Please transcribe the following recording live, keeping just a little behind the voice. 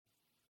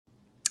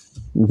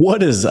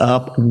What is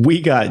up?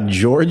 We got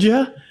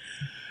Georgia.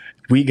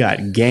 We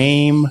got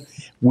game.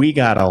 We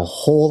got a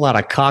whole lot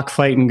of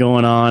cockfighting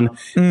going on,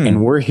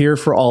 and we're here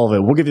for all of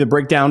it. We'll give you the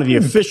breakdown of the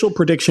official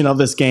prediction of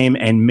this game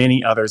and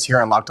many others here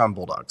on Locked On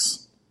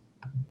Bulldogs.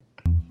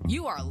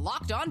 You are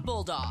Locked On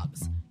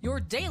Bulldogs, your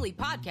daily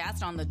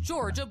podcast on the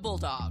Georgia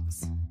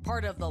Bulldogs,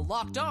 part of the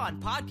Locked On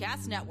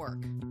Podcast Network,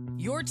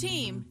 your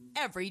team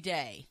every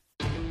day.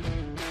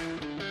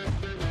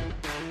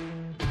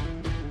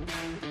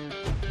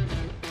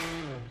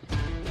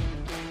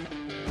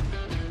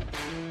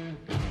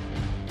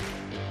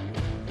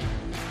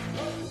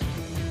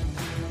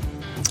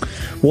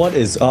 What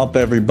is up,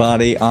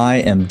 everybody? I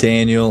am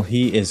Daniel.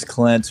 He is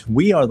Clint.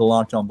 We are the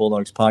Locked On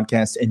Bulldogs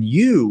podcast, and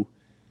you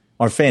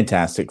are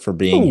fantastic for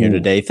being here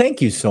today.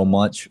 Thank you so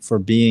much for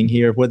being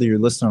here, whether you're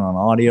listening on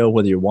audio,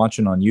 whether you're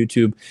watching on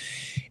YouTube.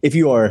 If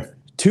you are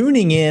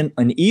tuning in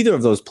on either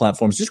of those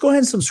platforms, just go ahead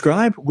and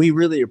subscribe. We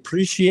really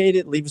appreciate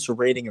it. Leave us a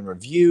rating and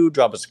review.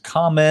 Drop us a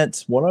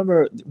comment.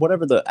 Whatever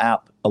the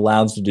app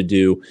allows you to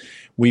do,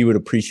 we would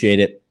appreciate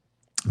it.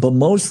 But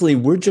mostly,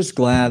 we're just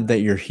glad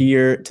that you're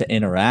here to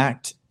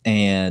interact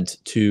and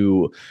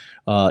to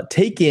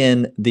take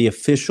in the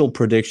official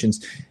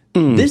predictions.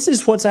 This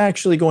is what's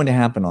actually going to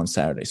happen on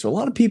Saturday. So a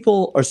lot of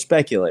people are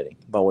speculating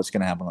about what's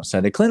going to happen on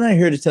Saturday. Clint and I are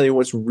here to tell you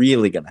what's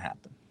really going to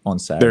happen on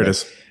Saturday. There it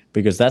is.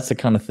 Because that's the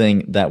kind of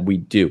thing that we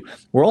do.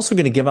 We're also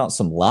going to give out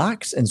some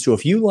locks. And so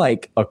if you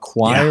like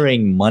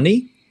acquiring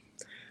money,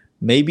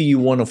 maybe you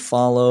want to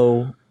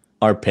follow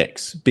our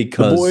picks.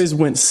 Because the boys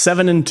went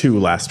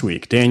 7-2 last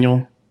week.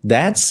 Daniel?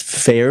 That's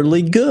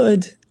fairly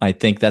good. I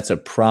think that's a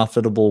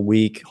profitable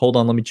week. Hold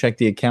on, let me check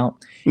the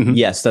account.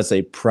 Yes, that's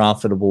a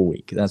profitable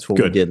week. That's what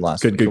we did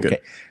last week.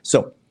 Good.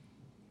 So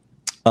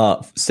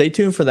stay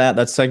tuned for that.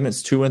 That's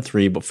segments 2 and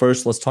 3. But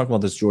first, let's talk about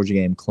this Georgia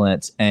game,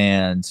 Clint.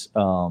 And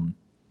I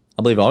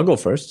believe I'll go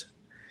first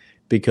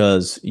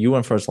because you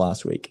went first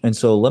last week. And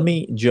so let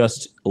me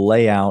just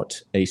lay out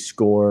a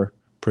score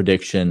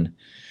prediction.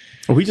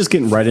 Are we just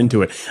getting right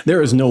into it?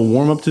 There is no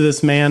warm-up to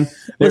this man.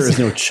 There is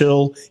no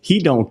chill. He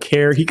don't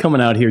care. He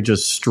coming out here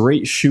just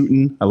straight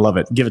shooting. I love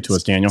it. Give it to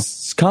us, Daniel.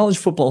 It's college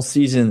football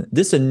season.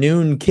 This is a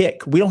noon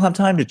kick. We don't have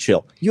time to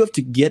chill. You have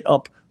to get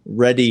up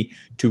ready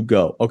to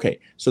go. Okay,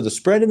 so the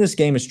spread in this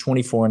game is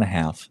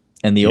 24.5,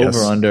 and the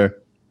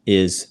over-under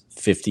is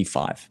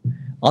 55.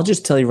 I'll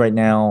just tell you right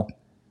now,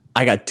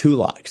 I got 2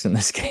 locks in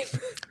this game.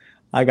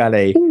 I got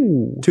a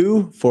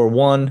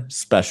 2-for-1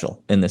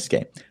 special in this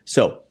game.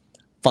 So,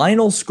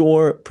 final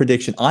score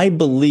prediction. I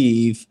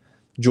believe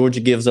Georgia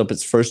gives up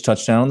its first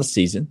touchdown of the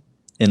season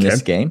in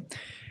this game.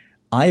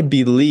 I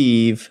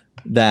believe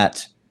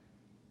that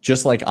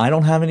just like I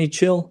don't have any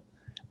chill,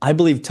 I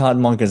believe Todd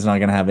Monk is not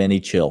going to have any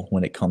chill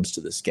when it comes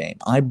to this game.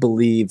 I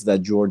believe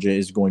that Georgia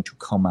is going to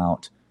come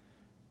out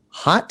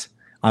hot.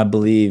 I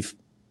believe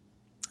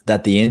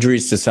that the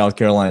injuries to South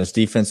Carolina's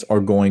defense are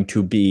going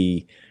to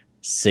be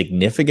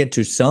significant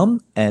to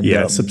some, and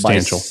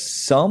substantial. By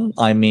some,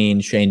 I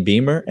mean Shane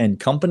Beamer and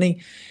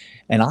company.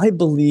 And I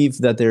believe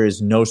that there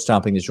is no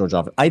stopping this Georgia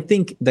offense. I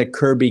think that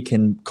Kirby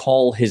can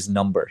call his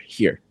number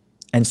here.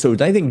 And so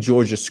I think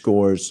Georgia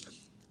scores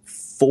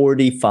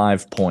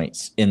 45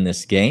 points in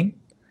this game.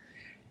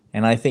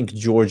 And I think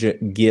Georgia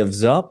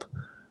gives up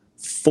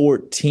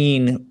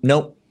 13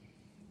 points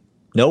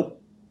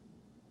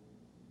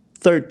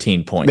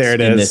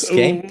in this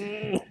game.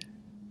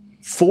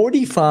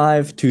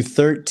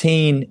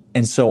 45-13,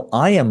 and so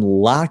I am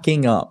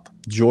locking up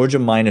Georgia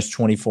minus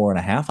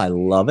 24.5. I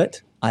love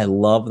it. I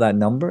love that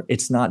number.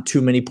 It's not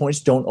too many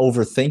points. Don't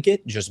overthink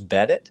it. Just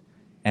bet it.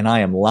 And I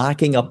am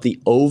locking up the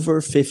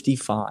over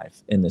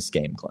 55 in this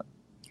game, Clint.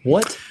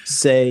 What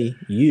say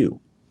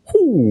you?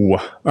 Ooh.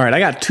 All right, I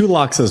got 2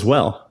 locks as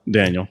well,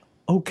 Daniel.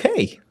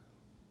 Okay.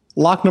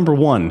 Lock number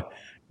 1.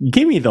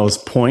 Give me those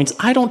points.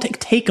 I don't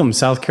take them,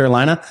 South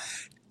Carolina.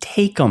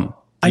 Take them.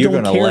 I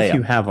don't care if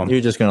you have them. You're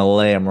just going to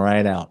lay them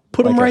right out.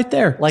 Put them right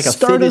there. Like a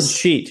fitted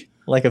sheet.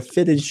 Like a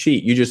fitted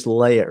sheet. You just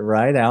lay it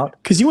right out.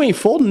 Because you ain't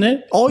folding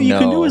it. All you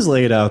can do is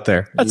lay it out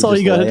there. That's all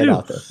you got to do.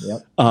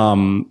 Yep.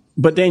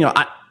 But Daniel,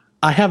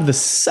 I have the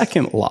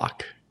second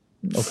lock.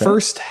 Okay.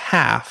 First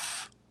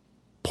half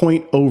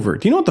point over.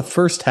 Do you know what the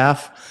first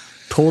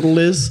half total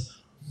is?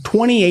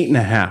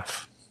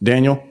 28.5.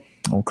 Daniel?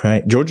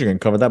 Okay. Georgia can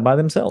cover that by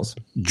themselves.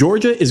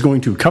 Georgia is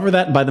going to cover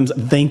that by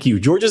themselves. Thank you.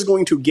 Georgia's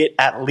going to get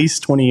at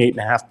least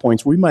 28.5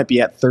 points. We might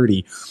be at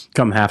 30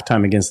 come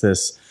halftime against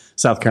this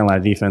South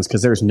Carolina defense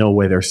because there's no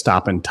way they're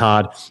stopping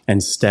Todd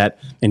and Stet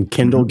and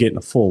Kendall getting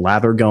a full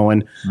lather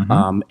going.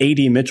 AD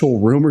Mitchell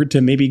rumored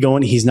to maybe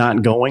going. He's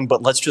not going,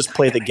 but let's just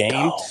play the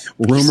game.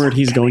 Rumored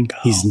he's going.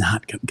 He's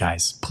not.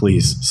 Guys,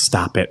 please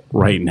stop it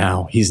right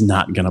now. He's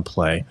not going to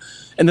play.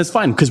 And that's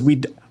fine because we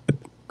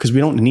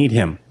don't need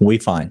him. We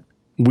fine.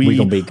 We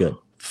gonna be good.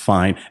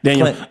 Fine.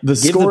 Daniel, Clint, the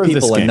score give the people of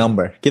this game, a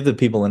number. Give the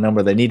people a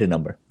number. They need a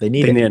number. They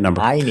need a number.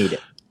 I need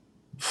it.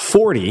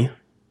 40-10.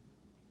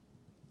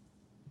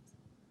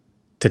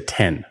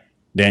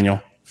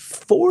 Daniel.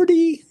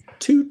 40-10.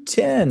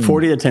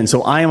 40-10.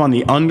 So I am on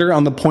the under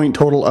on the point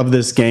total of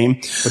this game.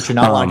 But you're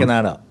not locking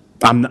that up.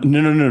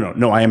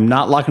 No. I am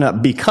not locking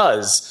up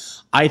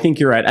because I think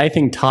you're right. I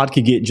think Todd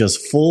could get just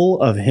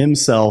full of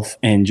himself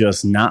and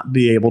just not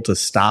be able to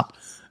stop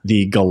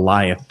the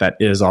Goliath that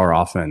is our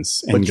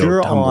offense. And but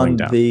you're on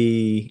down.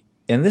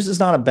 And this is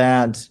not a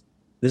bad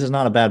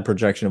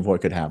projection of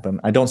what could happen.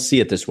 I don't see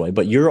it this way,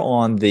 but you're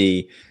on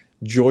the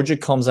Georgia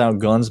comes out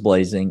guns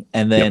blazing,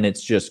 and then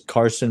it's just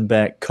Carson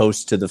Beck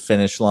coast to the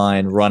finish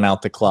line, run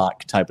out the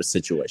clock type of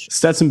situation.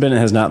 Stetson Bennett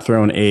has not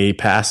thrown a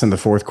pass in the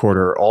fourth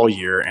quarter all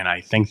year, and I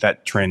think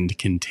that trend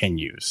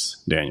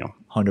continues, Daniel.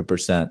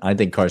 100%. I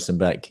think Carson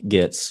Beck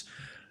gets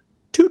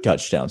 2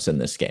 touchdowns in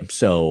this game.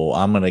 So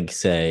I'm going to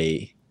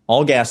say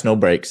all gas, no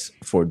brakes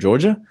for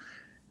Georgia.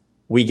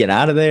 We get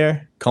out of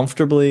there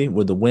comfortably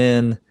with the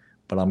win,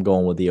 but I'm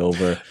going with the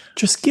over.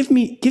 Just give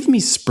me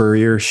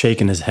Spurrier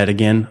shaking his head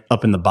again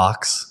up in the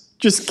box.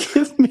 Just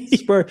give me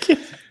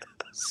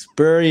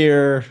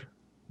Spurrier.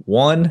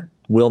 1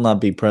 will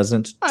not be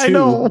present.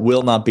 2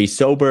 will not be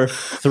sober.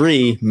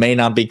 3 may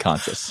not be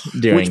conscious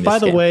during this game. Which, by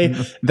the way,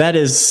 that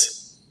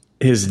is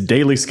his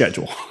daily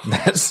schedule.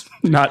 That's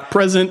not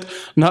present,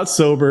 not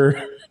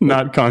sober,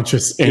 not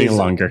conscious any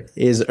longer.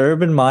 Is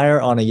Urban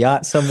Meyer on a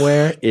yacht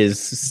somewhere?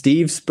 Is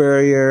Steve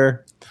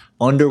Spurrier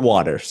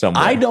underwater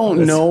somewhere? I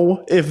don't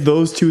know if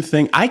those two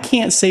things, I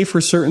can't say for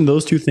certain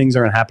those two things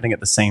aren't happening at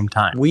the same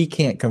time. We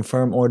can't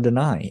confirm or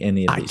deny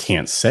any of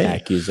these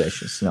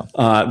accusations. No.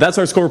 That's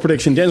our score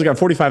prediction. Daniel's got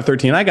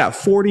 45-13. I got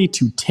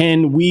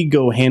 40-10. We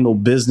go handle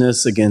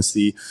business against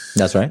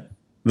That's right.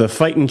 The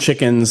Fighting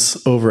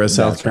Chickens over at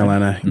South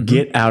Carolina. Right.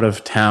 Get out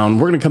of town.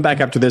 We're going to come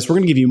back after this. We're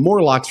going to give you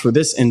more locks for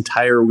this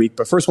entire week.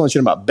 But first, I want to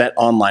let you know about Bet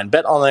Online.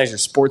 Bet Online is your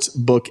sports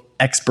book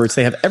experts.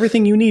 They have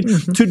everything you need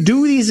to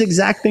do these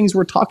exact things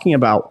we're talking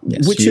about,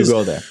 which is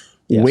go there.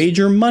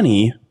 Wager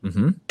money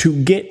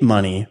to get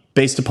money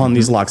based upon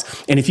these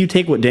locks. And if you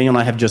take what Daniel and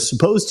I have just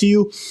supposed to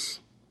you,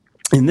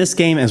 in this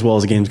game, as well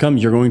as the games come,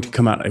 you're going to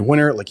come out a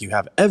winner like you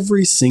have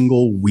every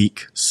single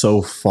week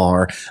so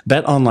far.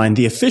 Bet Online,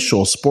 the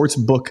official sports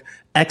book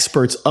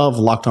experts of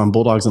Locked On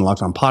Bulldogs and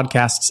Locked On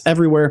Podcasts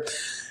everywhere.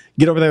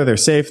 Get over there. They're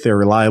safe. They're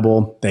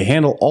reliable. They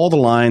handle all the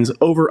lines,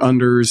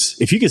 over-unders.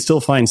 If you can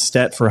still find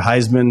Stet for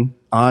Heisman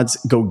odds,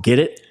 go get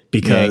it.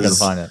 Because you're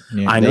find it.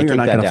 Yeah, I know you're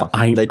not going to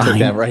find it. They took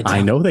that right down.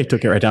 I know they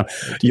took it right down.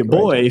 Your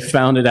boy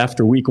found it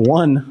after week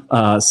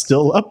 1,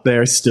 still up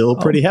there, still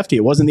pretty hefty.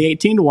 It wasn't the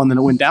 18-1 that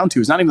it went down to.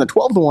 It's not even the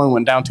 12-1 it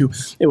went down to.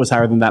 It was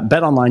higher than that.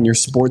 Bet Online, your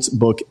sports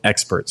book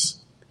experts.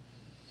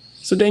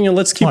 So, Daniel,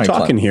 let's keep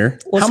talking here.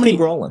 Let's keep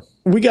rolling.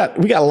 We got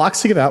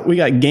locks to give out. We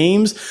got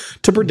games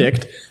to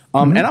predict.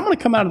 And I'm going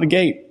to come out of the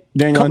gate,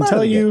 Daniel, and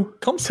tell you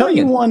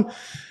one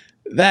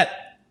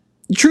that,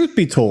 truth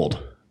be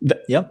told,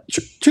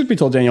 truth be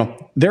told,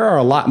 Daniel, there are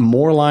a lot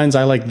more lines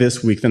I like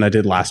this week than I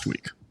did last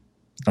week.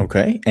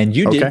 Okay. And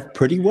you did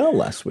pretty well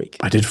last week.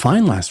 I did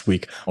fine last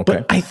week. Okay.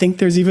 But I think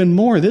there's even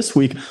more this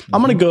week.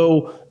 I'm going to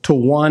go to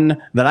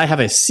one that I have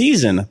a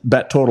season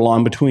bet total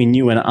on between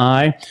you and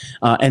I.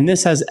 And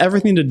this has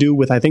everything to do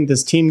with, I think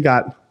this team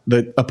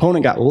the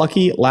opponent got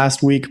lucky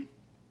last week.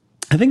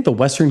 I think the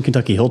Western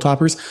Kentucky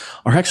Hilltoppers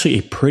are actually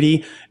a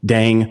pretty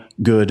dang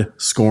good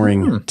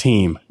scoring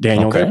team.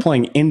 Daniel, they're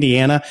playing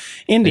Indiana.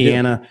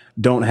 Indiana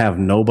don't have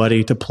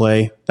nobody to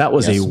play. That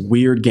was a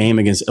weird game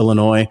against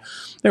Illinois.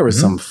 There was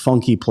some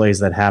funky plays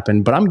that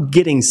happened, but I'm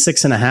getting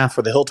 6.5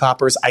 for the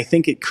Hilltoppers. I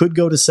think it could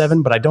go to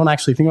 7, but I don't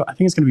actually think. I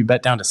think it's going to be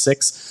bet down to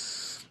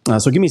 6.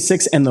 So give me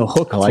 6 and the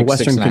hook for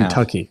Western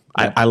Kentucky.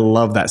 I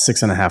love that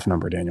 6.5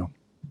 number, Daniel.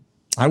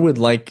 I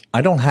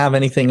don't have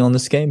anything on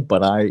this game,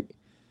 but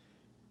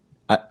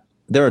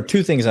there are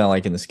 2 things I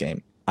like in this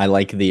game. I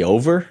like the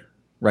over.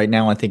 Right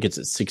now, I think it's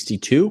at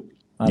 62.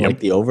 I like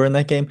the over in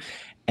that game.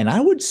 And I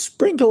would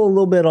sprinkle a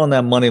little bit on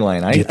that money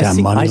line.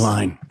 Money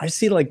line. I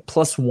see like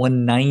plus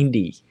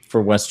 190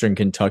 for Western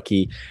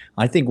Kentucky.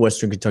 I think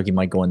Western Kentucky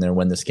might go in there and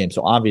win this game.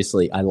 So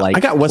obviously, I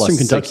got Western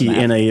Kentucky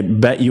in a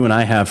bet you and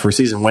I have for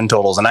season win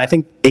totals. And I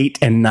think 8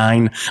 and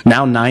 9,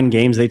 now 9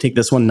 games. They take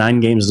this one. 9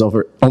 games is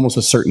over almost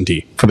a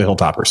certainty for the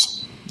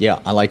Hilltoppers. Yeah,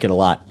 I like it a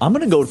lot. I'm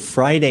going to go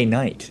Friday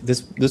night.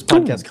 This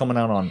podcast coming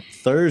out on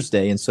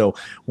Thursday, and so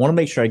want to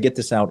make sure I get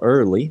this out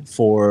early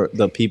for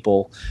the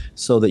people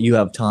so that you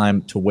have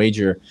time to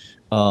wager.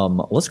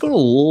 Let's go to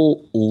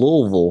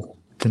Louisville,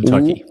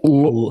 Kentucky.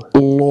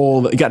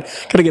 Louisville. Got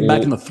to get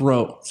back in the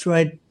throat. That's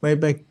right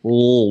back.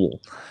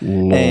 Louisville.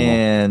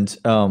 And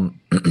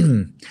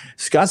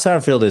Scott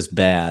Satterfield is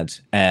bad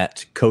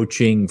at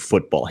coaching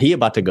football. He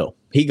about to go.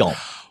 He gone.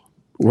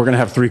 We're going to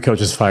have 3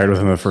 coaches fired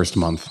within the first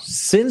month.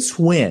 Since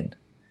when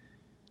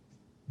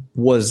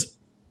was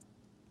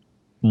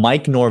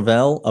Mike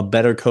Norvell a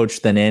better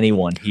coach than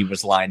anyone he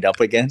was lined up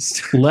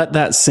against? Let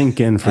that sink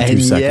in for 2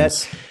 seconds.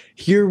 Yet,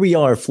 here we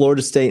are,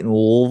 Florida State and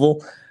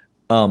Louisville.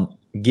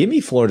 Give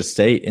me Florida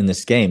State in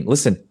this game.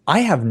 Listen, I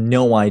have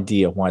no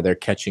idea why they're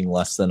catching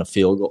less than a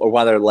field goal or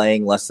why they're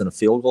laying less than a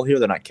field goal here.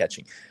 They're not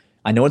catching.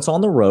 I know it's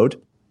on the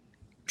road.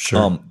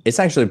 Sure. It's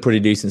actually a pretty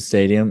decent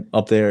stadium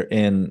up there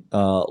in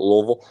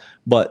Louisville,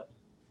 but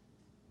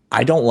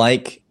I don't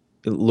like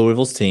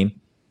Louisville's team.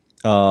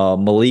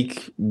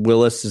 Malik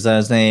Willis, is that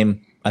his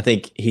name? I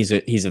think he's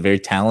a very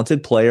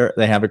talented player.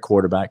 They have a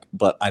quarterback,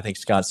 but I think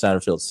Scott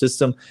Satterfield's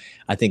system,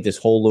 I think this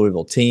whole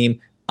Louisville team,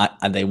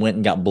 they went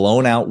and got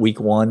blown out week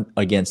 1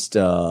 against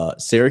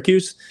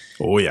Syracuse.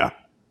 Oh, yeah.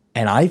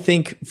 And I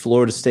think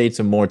Florida State's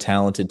a more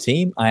talented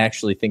team. I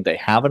actually think they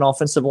have an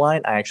offensive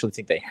line. I actually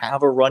think they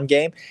have a run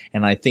game.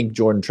 And I think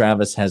Jordan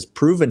Travis has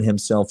proven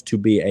himself to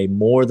be a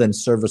more than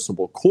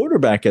serviceable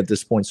quarterback at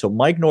this point. So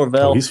Mike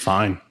Norvell he's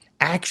fine.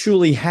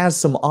 Actually has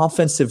some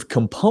offensive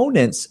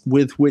components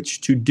with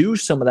which to do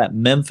some of that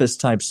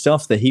Memphis-type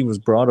stuff that he was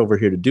brought over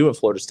here to do at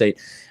Florida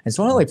State. And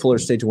so I like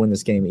Florida State to win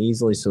this game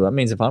easily. So that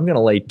means if I'm going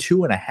to lay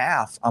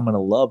 2.5, I'm going to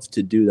love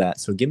to do that.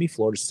 So give me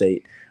Florida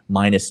State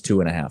minus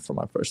 2.5 for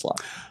my first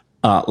lock.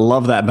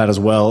 Love that bet as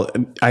well.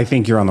 I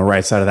think you're on the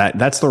right side of that.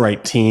 That's the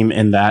right team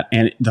in that.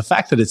 And the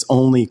fact that it's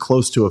only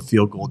close to a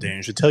field goal,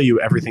 Dan, should tell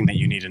you everything that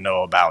you need to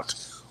know about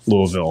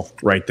Louisville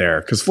right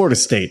there. Because Florida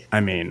State,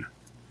 I mean,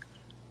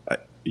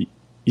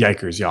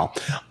 yikers, y'all.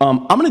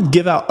 I'm going to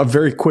give out a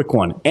very quick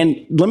one.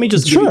 And let me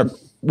just give you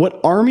what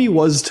Army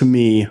was to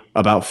me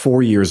about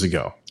 4 years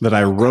ago, that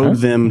I rode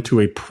them to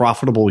a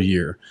profitable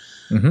year.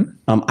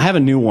 I have a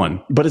new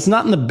one, but it's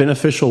not in the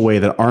beneficial way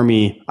that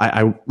Army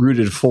I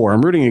rooted for.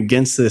 I'm rooting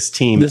against this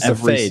team. This is a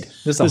fade.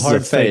 This is a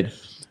hard fade.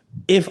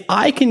 If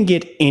I can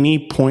get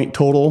any point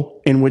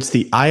total in which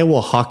the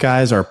Iowa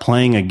Hawkeyes are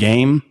playing a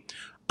game,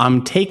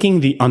 I'm taking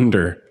the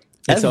under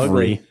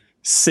every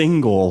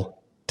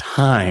single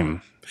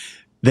time.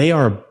 They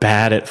are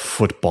bad at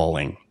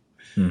footballing.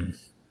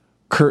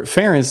 Kurt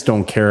Ferentz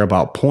don't care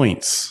about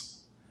points.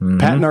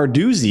 Pat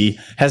Narduzzi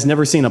has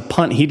never seen a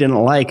punt he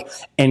didn't like,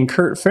 and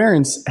Kurt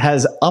Ferentz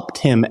has upped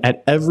him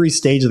at every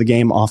stage of the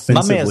game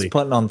offensively. My man's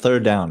punting on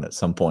third down at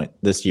some point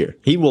this year.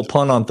 He will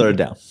punt on third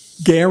down.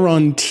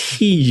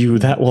 Guarantee you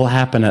that will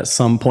happen at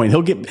some point.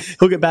 He'll get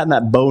back in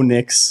that Bo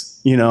Nix,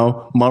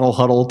 muddle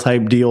huddle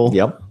type deal.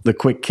 Yep. The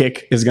quick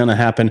kick is going to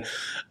happen.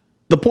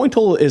 The point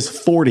total is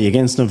 40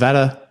 against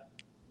Nevada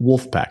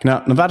Wolfpack.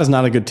 Now, Nevada's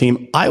not a good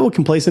team. Iowa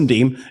can play some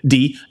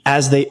D,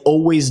 as they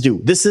always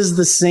do. This is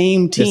the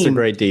same team. It's a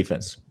great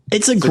defense.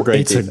 It's a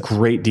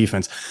great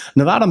defense.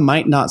 Nevada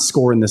might not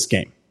score in this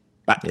game.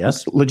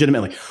 Yes.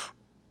 Legitimately.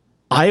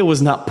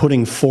 Iowa's not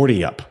putting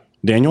 40 up.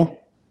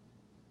 Daniel?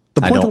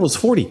 The point total is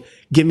 40.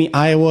 Give me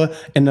Iowa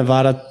and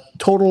Nevada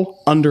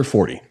total under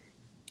 40.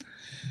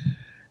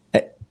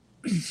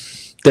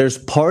 There's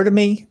part of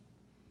me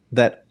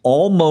that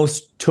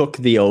almost took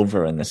the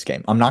over in this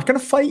game. I'm not going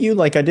to fight you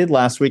like I did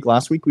last week.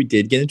 Last week we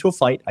did get into a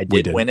fight. I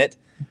did win it.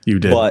 You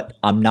did. But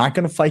I'm not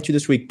going to fight you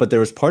this week. But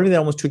there was part of me that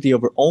almost took the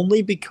over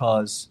only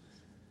because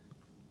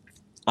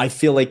I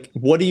feel like,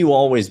 what do you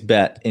always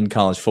bet in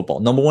college football?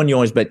 Number one, you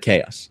always bet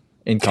chaos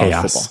in college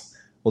football.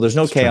 Well, there's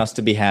no chaos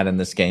to be had in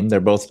this game. They're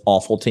both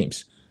awful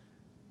teams.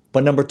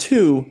 But number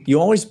two,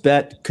 you always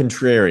bet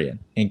contrarian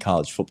in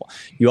college football.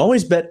 You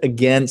always bet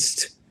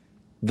against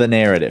the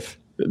narrative.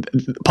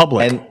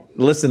 Public. And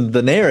listen,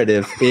 the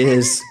narrative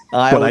is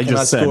Iowa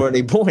cannot score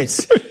any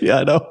points. Yeah,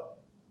 I know.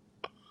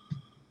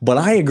 But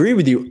I agree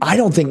with you. I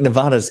don't think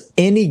Nevada's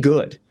any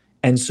good.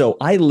 And so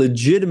I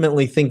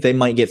legitimately think they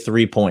might get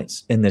 3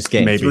 points in this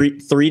game. Maybe.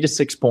 3 to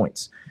 6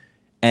 points.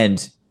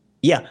 And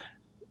yeah,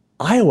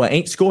 Iowa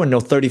ain't scoring no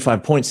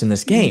 35 points in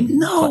this game.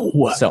 No.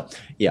 So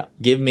yeah,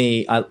 give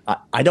me, I'm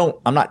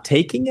not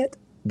taking it,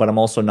 but I'm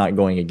also not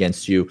going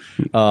against you.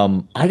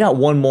 I got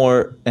one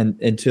more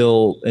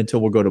until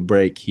we'll go to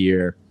break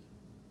here.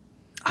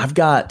 I'm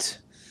going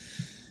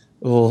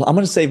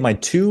to save my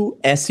 2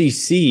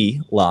 SEC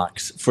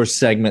locks for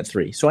segment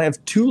 3. So I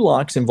have 2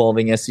 locks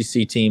involving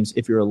SEC teams.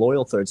 If you're a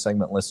loyal third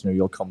segment listener,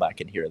 you'll come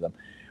back and hear them.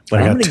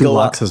 But I got 2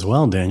 locks as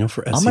well, Daniel,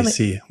 for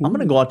SEC. I'm going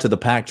to go out to the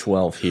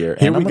Pac-12 here.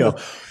 Here we go.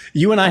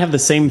 You and I have the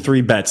same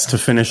 3 bets to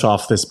finish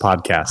off this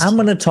podcast. I'm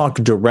going to talk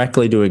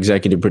directly to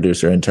executive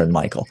producer intern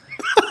Michael.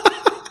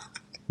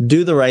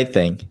 Do the right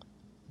thing.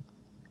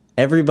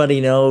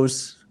 Everybody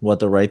knows what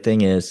the right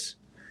thing is.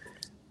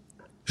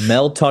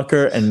 Mel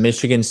Tucker and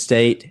Michigan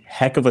State,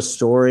 heck of a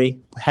story,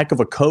 heck of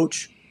a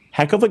coach,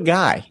 heck of a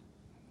guy.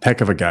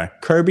 Heck of a guy.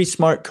 Kirby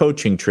Smart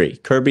coaching tree.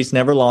 Kirby's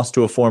never lost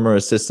to a former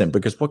assistant,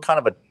 because what kind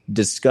of a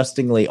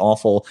disgustingly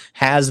awful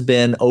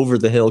has-been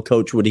over-the-hill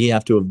coach would he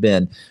have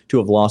been to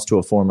have lost to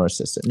a former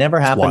assistant? Never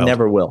happened,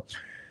 never will.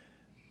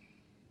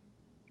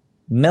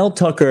 Mel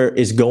Tucker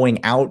is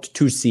going out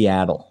to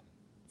Seattle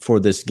for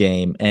this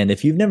game. And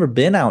if you've never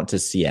been out to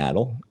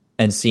Seattle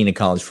and seen a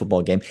college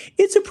football game,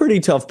 it's a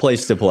pretty tough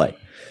place to play.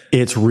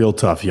 It's real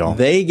tough, y'all.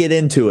 They get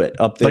into it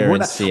up there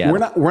in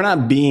Seattle. We're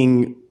not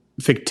being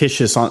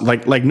fictitious on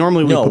like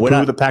normally we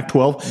poo-poo the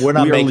Pac-12. We're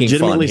not making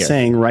legitimately fun here.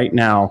 saying right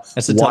now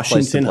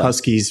Washington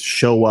Huskies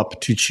show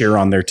up to cheer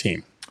on their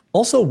team.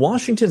 Also,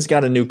 Washington's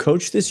got a new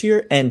coach this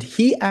year, and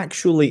he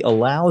actually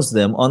allows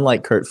them,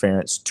 unlike Kurt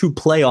Ferentz, to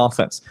play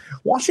offense.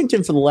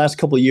 Washington, for the last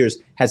couple of years,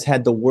 has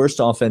had the worst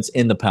offense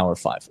in the Power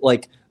 5.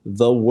 Like,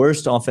 the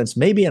worst offense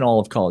maybe in all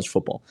of college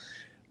football.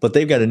 But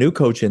they've got a new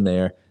coach in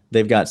there.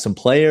 They've got some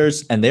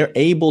players, and they're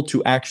able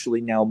to actually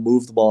now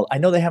move the ball. I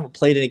know they haven't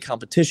played any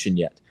competition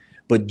yet,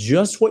 but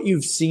just what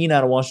you've seen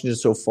out of Washington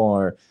so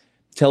far,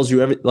 tells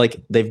you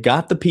they've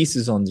got the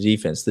pieces on the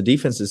defense. The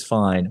defense is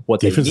fine.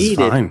 What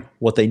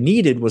they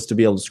needed was to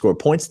be able to score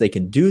points. They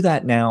can do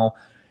that now.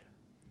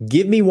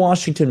 Give me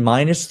Washington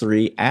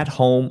 -3 at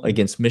home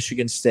against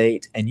Michigan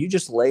State, and you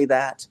just lay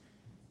that,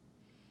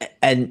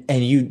 and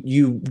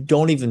you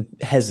don't even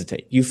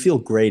hesitate. You feel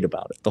great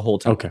about it the whole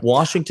time. Okay.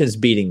 Washington's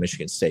beating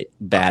Michigan State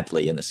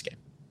badly in this game.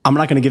 I'm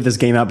not going to give this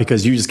game out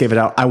because you just gave it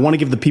out. I want to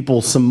give the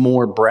people some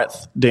more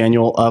breadth,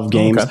 Daniel, of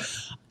games. Okay.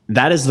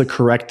 That is the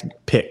correct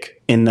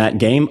pick in that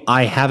game.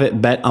 I have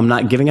it bet. I'm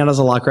not giving it as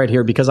a lock right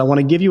here because I want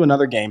to give you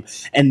another game.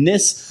 And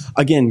this,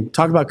 again,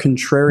 talk about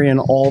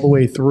contrarian all the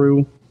way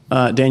through,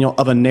 Daniel,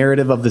 of a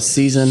narrative of the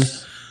season.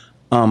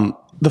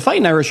 The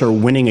Fighting Irish are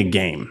winning a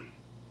game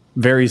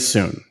very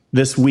soon.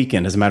 This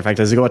weekend, as a matter of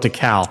fact, as they go out to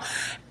Cal.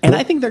 And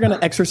I think they're going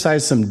to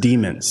exercise some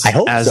demons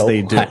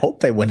they do. I hope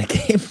they win a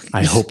game.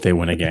 I hope they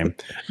win a game.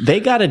 They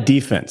got a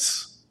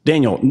defense.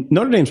 Daniel,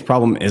 Notre Dame's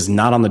problem is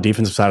not on the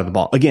defensive side of the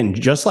ball. Again,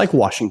 just like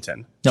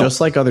Washington, just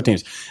like other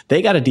teams,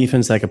 they got a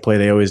defense that can play.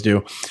 They always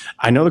do.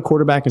 I know the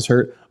quarterback is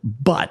hurt,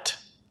 but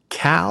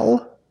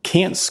Cal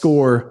can't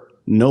score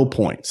no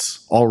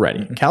points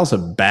already. Cal's a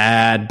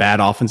bad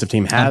offensive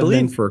team, has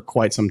been for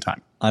quite some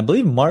time. I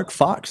believe Mark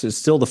Fox is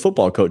still the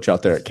football coach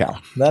out there at Cal.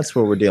 That's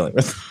what we're dealing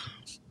with.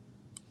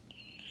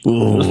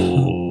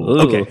 Ooh.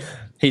 Okay.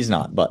 He's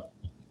not, but.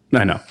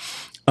 I know.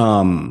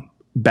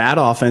 Bad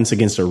offense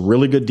against a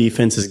really good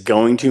defense is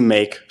going to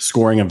make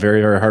scoring a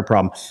very, very hard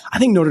problem. I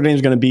think Notre Dame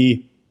is going to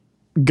be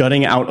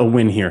gutting out a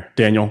win here,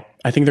 Daniel.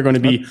 I think they're going to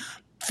be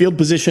field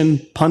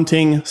position,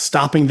 punting,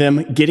 stopping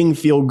them, getting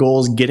field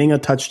goals, getting a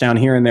touchdown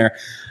here and there.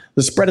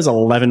 The spread is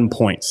 11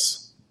 points.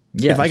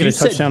 Yeah, if I get a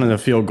touchdown and a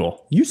field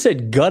goal. You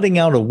said gutting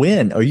out a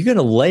win. Are you going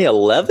to lay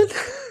 11?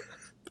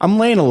 I'm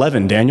laying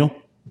 11, Daniel.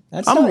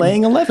 I'm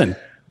laying 11.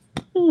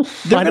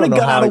 They're going to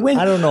gut out a win.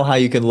 I don't know how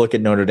you can look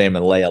at Notre Dame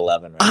and lay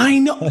 11. Right?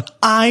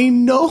 I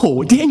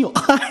know. Daniel,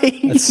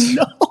 I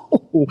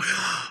know.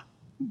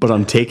 But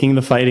I'm taking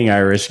the Fighting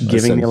Irish,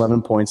 giving the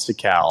 11 points to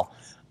Cal.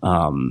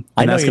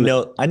 I know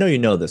you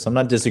know this. I'm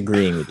not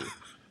disagreeing with you.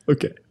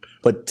 Okay.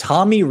 But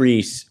Tommy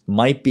Rees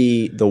might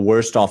be the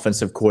worst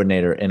offensive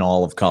coordinator in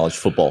all of college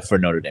football for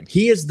Notre Dame.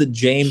 He is the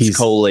James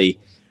Coley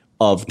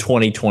of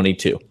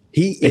 2022.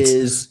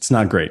 It's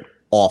not great.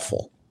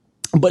 Awful.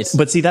 But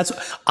see,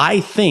 I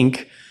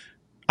think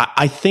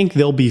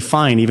they'll be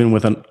fine even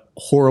with a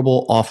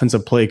horrible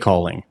offensive play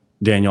calling,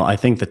 Daniel. I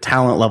think the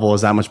talent level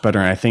is that much better,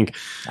 and I think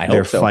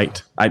their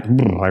fight. I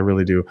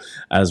really do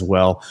as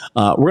well.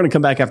 We're going to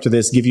come back after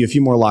this, give you a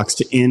few more locks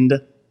to end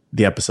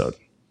the episode.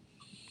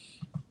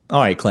 All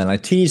right, Clint, I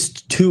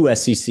teased 2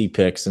 SEC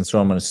picks, and so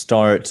I'm going to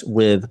start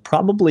with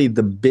probably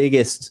the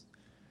biggest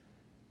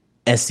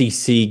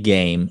SEC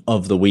game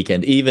of the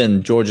weekend,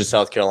 even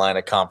Georgia-South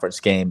Carolina conference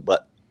game,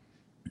 but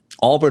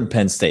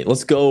Auburn-Penn State.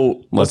 Let's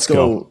go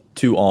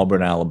to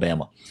Auburn,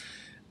 Alabama.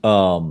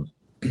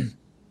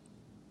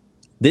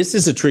 This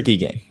is a tricky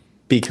game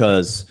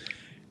because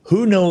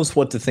who knows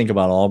what to think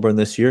about Auburn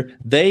this year.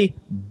 They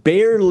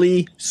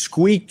barely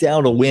squeaked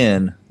out a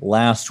win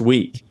last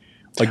week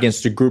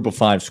against a Group of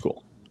 5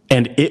 school.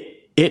 And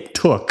it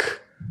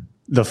took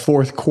the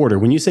fourth quarter.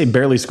 When you say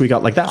barely squeak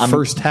out, like that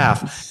first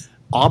half,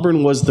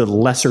 Auburn was the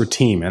lesser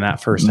team in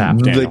that first half,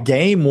 Daniel. The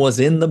game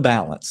was in the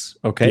balance,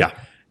 okay? Yeah.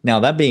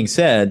 Now, that being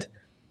said,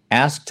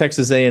 ask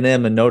Texas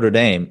A&M and Notre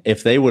Dame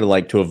if they would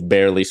like to have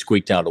barely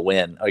squeaked out a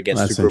win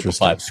against a Group of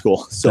 5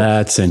 school. So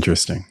that's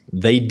interesting.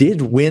 They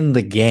did win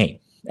the game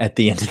at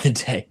the end of the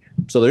day.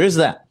 So there is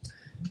that.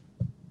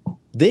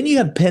 Then you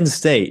have Penn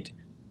State.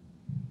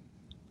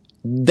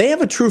 They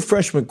have a true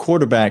freshman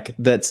quarterback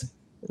that's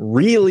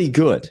really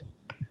good.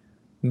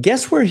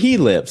 Guess where he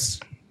lives?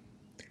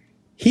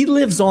 He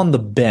lives on the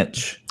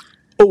bench.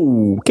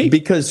 Okay.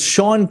 Because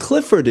Sean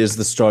Clifford is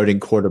the starting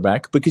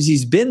quarterback because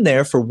he's been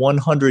there for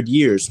 100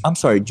 years. I'm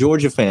sorry,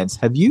 Georgia fans,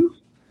 have you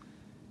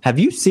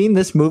seen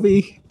this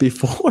movie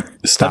before?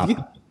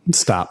 Stop.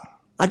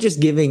 I'm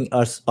just giving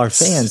our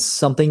fans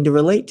something to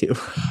relate to.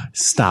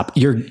 Stop.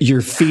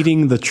 You're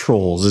feeding the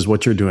trolls is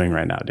what you're doing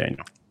right now,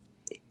 Daniel.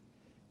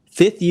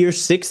 5th year,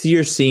 6th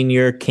year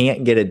senior,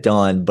 can't get it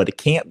done, but it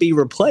can't be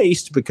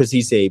replaced because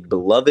he's a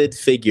beloved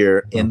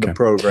figure in the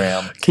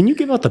program. Can you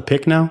give out the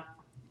pick now?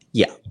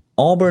 Yeah.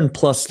 Auburn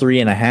plus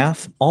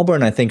 3.5.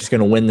 Auburn, I think, is going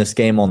to win this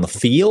game on the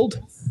field.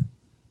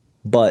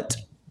 But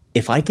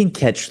if I can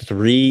catch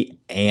 3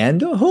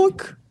 and a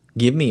hook,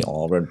 give me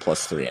Auburn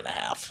plus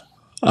 3.5.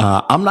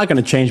 I'm not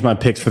going to change my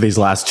picks for these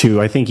last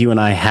 2. I think you and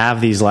I have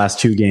these last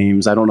 2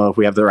 games. I don't know if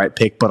we have the right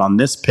pick, but on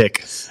this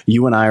pick,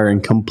 you and I are in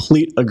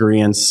complete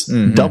agreement.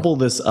 Mm-hmm. Double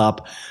this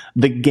up.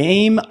 The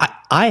game,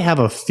 I have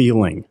a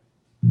feeling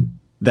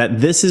that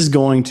this is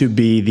going to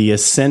be the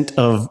ascent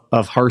of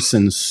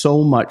Harsin,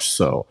 so much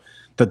so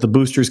that the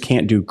boosters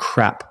can't do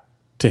crap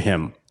to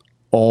him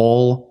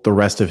all the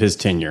rest of his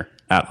tenure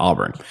at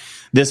Auburn.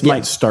 This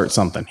might start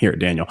something here,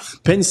 Daniel.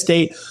 Penn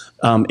State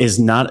is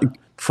not...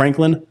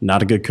 Franklin,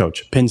 not a good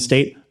coach. Penn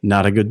State,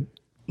 not a good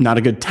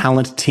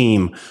talent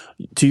team.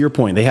 To your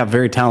point, they have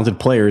very talented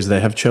players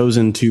that have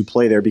chosen to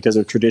play there because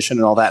of tradition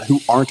and all that who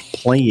aren't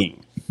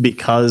playing.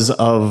 because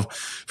of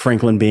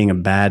Franklin being a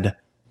bad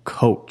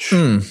coach.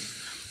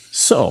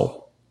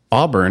 So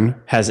Auburn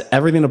has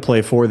everything to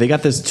play for. They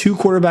got this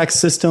 2-quarterback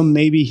system,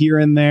 maybe here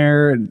and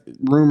there,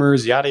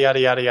 rumors, yada, yada,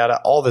 yada, yada,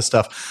 all this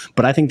stuff.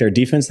 But I think their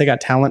defense, they got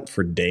talent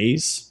for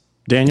days,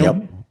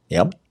 Daniel.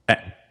 Yep.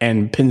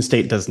 And Penn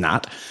State does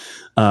not.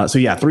 So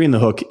yeah, 3 in the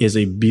hook is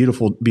a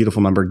beautiful,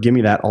 beautiful number. Give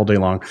me that all day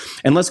long.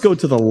 And let's go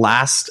to the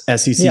last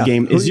SEC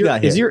game. Is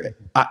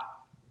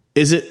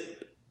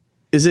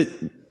it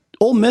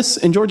Ole Miss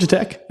and Georgia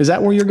Tech? Is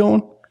that where you're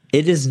going?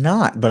 It is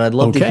not, but I'd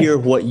love to hear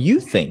what you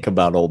think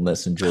about Ole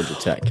Miss and Georgia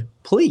Tech.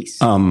 Please.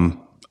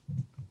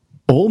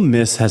 Ole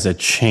Miss has a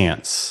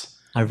chance.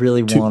 I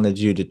really wanted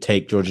you to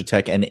take Georgia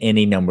Tech and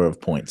any number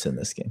of points in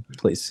this game.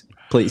 Please.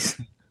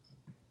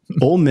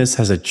 Ole Miss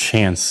has a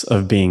chance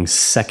of being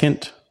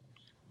second,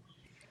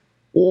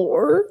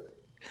 or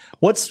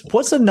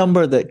what's a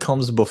number that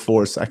comes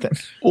before second?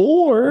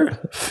 Or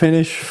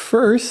finish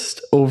first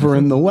over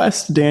in the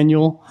West,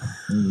 Daniel.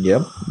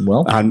 Yep.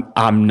 Well,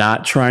 I'm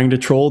not trying to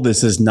troll.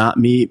 This is not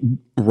me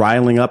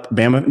riling up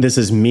Bama. This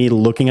is me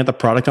looking at the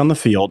product on the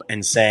field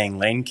and saying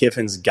Lane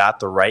Kiffin's got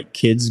the right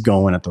kids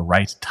going at the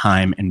right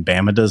time, and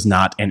Bama does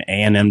not, and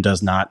A&M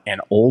does not, and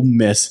Ole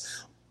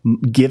Miss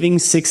giving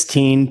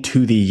 16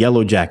 to the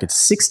Yellow Jackets.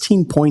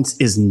 16 points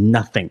is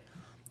nothing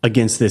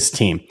against this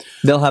team.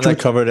 They'll have that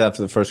covered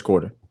after the first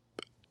quarter.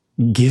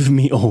 Give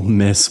me Ole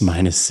Miss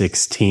minus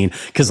 16.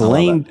 Because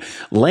Lane,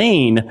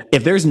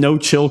 if there's no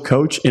chill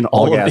coach in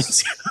all of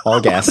this, all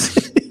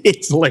gas.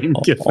 It's Lane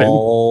Kiffin.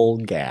 All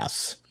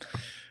gas.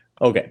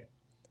 Okay.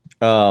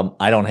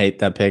 I don't hate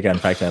that pick. In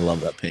fact, I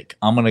love that pick.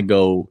 I'm going to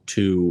go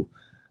to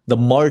the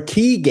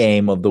marquee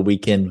game of the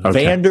weekend,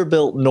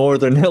 Vanderbilt,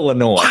 Northern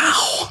Illinois.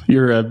 Wow.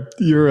 You're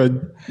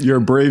a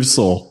brave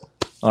soul.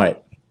 All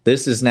right.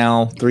 This is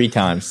now 3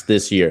 times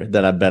this year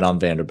that I bet on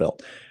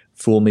Vanderbilt.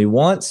 Fool me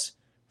once,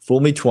 fool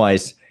me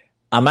twice.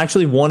 I'm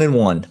actually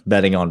 1-1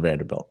 betting on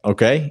Vanderbilt.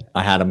 Okay.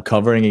 I had them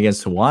covering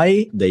against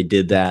Hawaii. They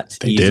did that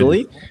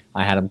easily.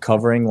 I had them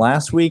covering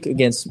last week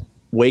against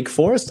Wake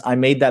Forest. I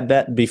made that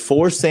bet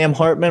before Sam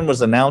Hartman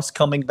was announced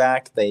coming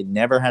back. They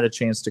never had a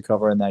chance to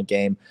cover in that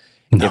game.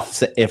 No.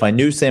 If I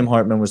knew Sam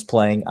Hartman was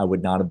playing, I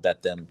would not have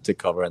bet them to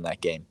cover in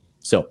that game.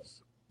 So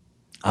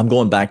I'm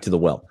going back to the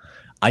well.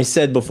 I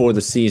said before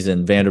the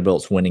season,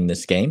 Vanderbilt's winning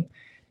this game,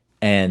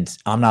 and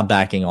I'm not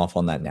backing off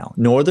on that now.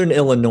 Northern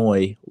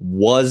Illinois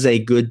was a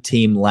good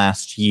team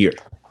last year.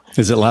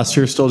 Is it last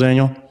year still,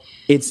 Daniel?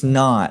 It's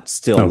not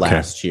still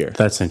last year.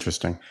 That's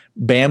interesting.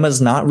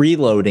 Bama's not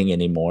reloading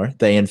anymore.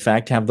 They, in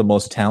fact, have the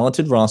most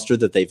talented roster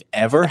that they've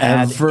ever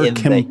had in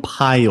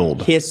compiled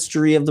the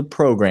history of the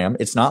program.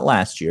 It's not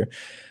last year.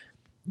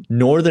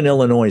 Northern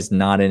Illinois is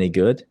not any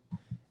good,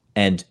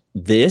 and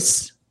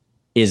this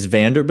is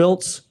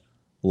Vanderbilt's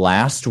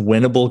last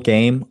winnable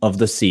game of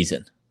the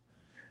season.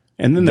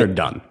 And then they're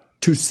done.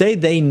 To say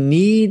they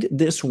need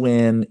this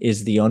win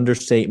is the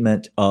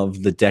understatement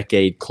of the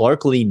decade.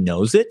 Clark Lee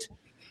knows it.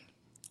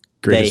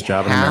 Greatest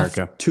job in America.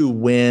 They have to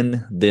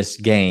win this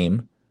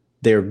game.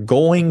 They're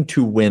going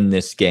to win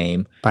this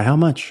game. By how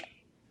much?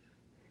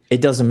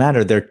 It doesn't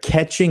matter. They're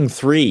catching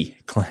 3,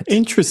 Clint.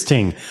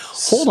 Interesting.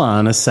 Hold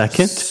on a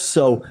second.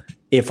 So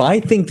if I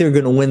think they're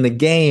going to win the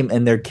game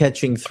and they're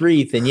catching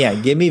 3, then yeah,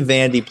 give me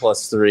Vandy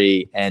plus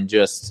 3 and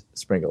just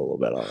sprinkle a little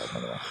bit on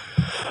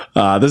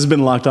it. This has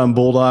been Locked On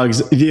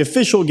Bulldogs. The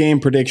official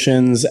game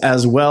predictions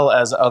as well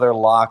as other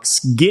locks.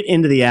 Get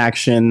into the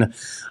action.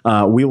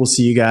 We will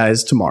see you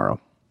guys tomorrow.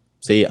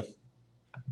 See ya.